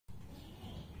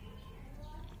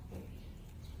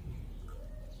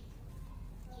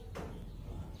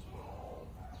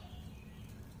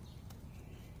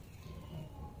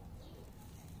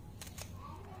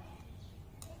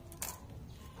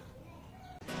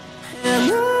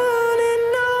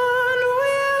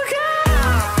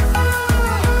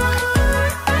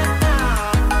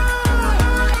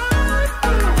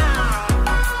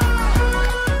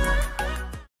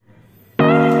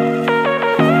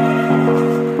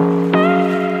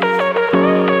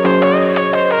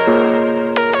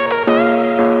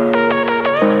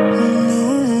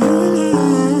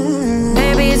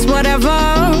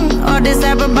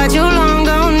But you long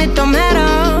gone, it don't matter.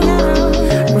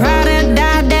 Ride or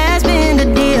die, that's been the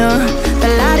deal. The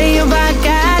light of your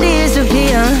body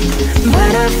disappear.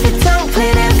 But if you don't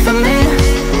play that for me,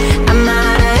 I'm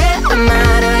out of it, I'm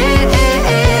out of it.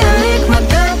 I lick my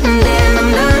gun and then I'm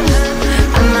done.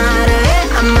 I'm out of it,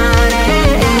 I'm out of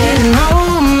it. No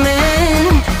man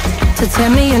to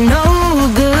tell me you're no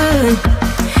good.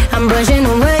 I'm brushing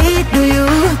away to you,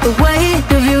 the weight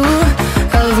of you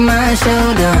of my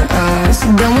shoulder.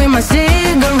 Done with my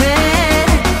cigarette,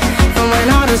 and when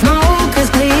all the smoke is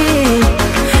clear,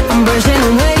 I'm brushing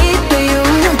away to you,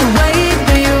 the weight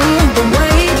to you, the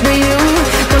weight to you.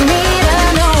 Don't need a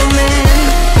no man.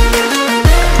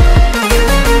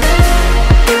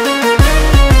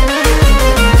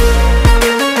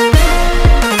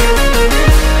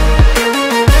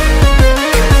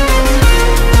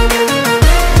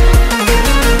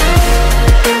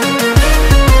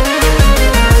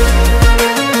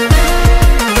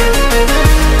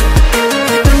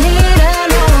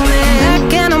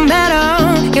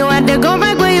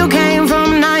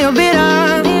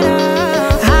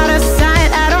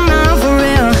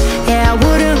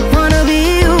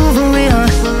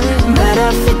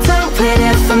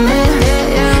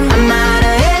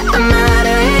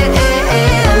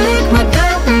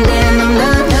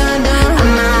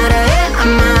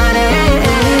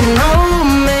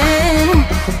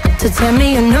 Tell me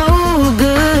you're no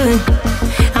good.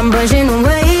 I'm brushing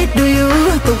away to you,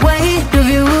 the weight of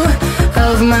you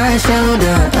of my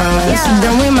shoulder.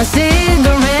 Done with my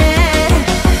cigarette,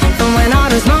 and when all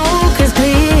the smoke is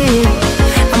clear,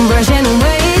 I'm brushing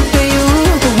away to you,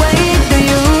 the weight to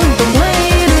you, the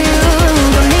weight of you.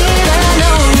 Don't need a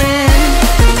no man.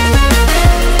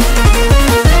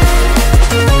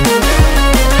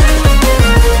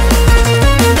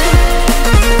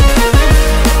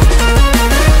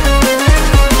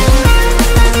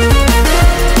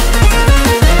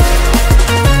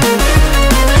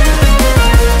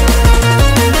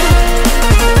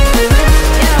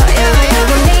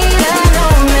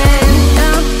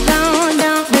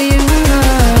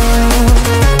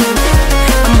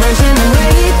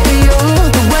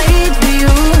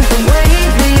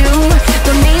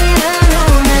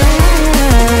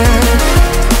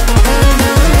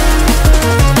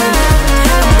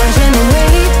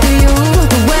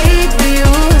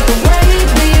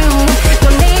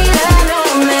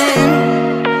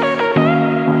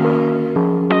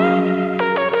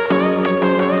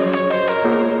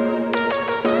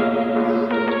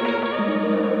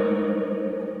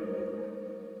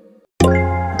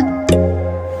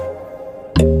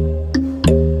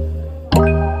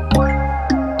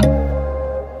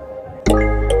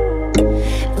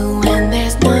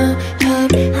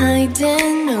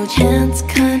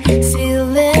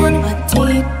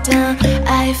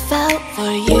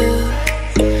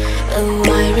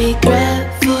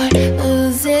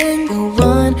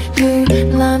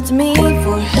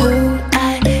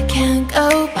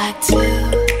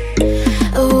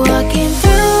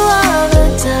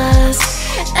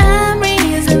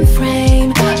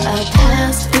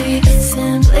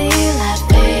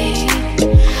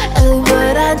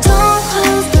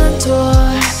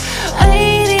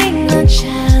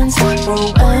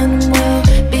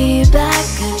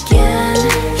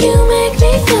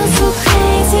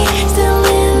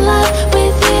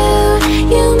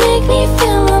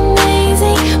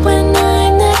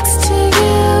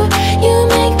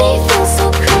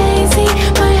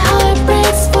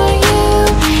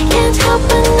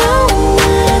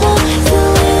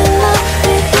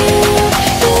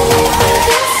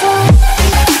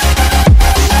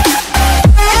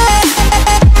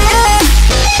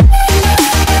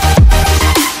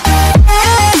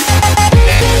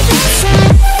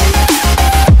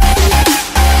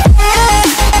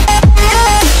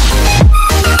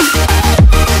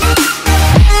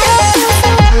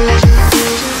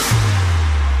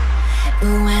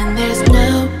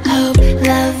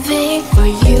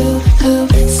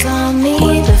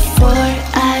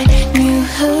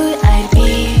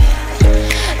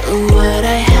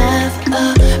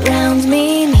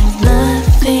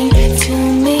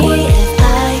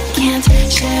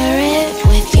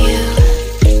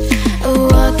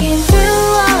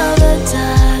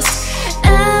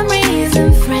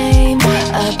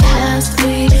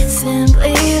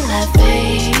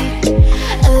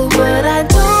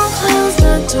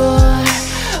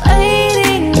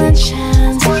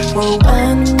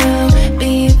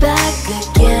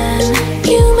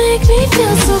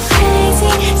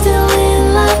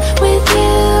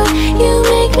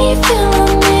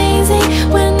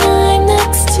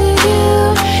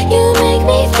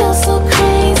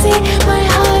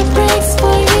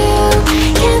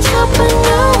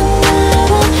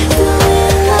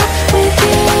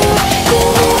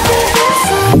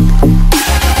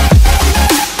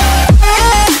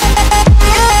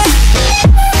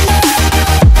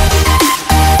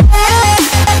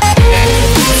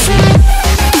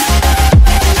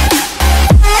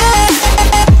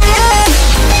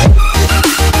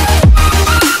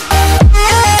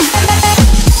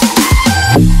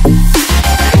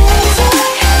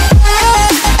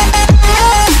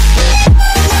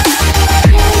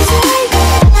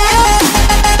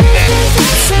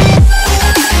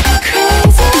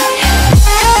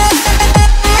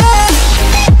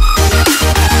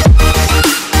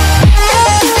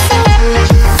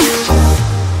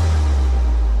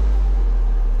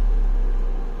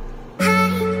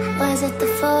 it the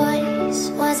voice?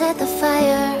 Was it the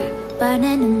fire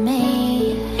burning in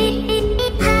me?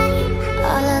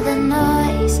 All of the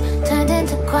noise turned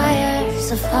into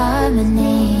choirs of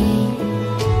harmony.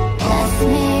 Left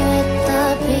me with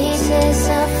the pieces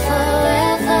of forever.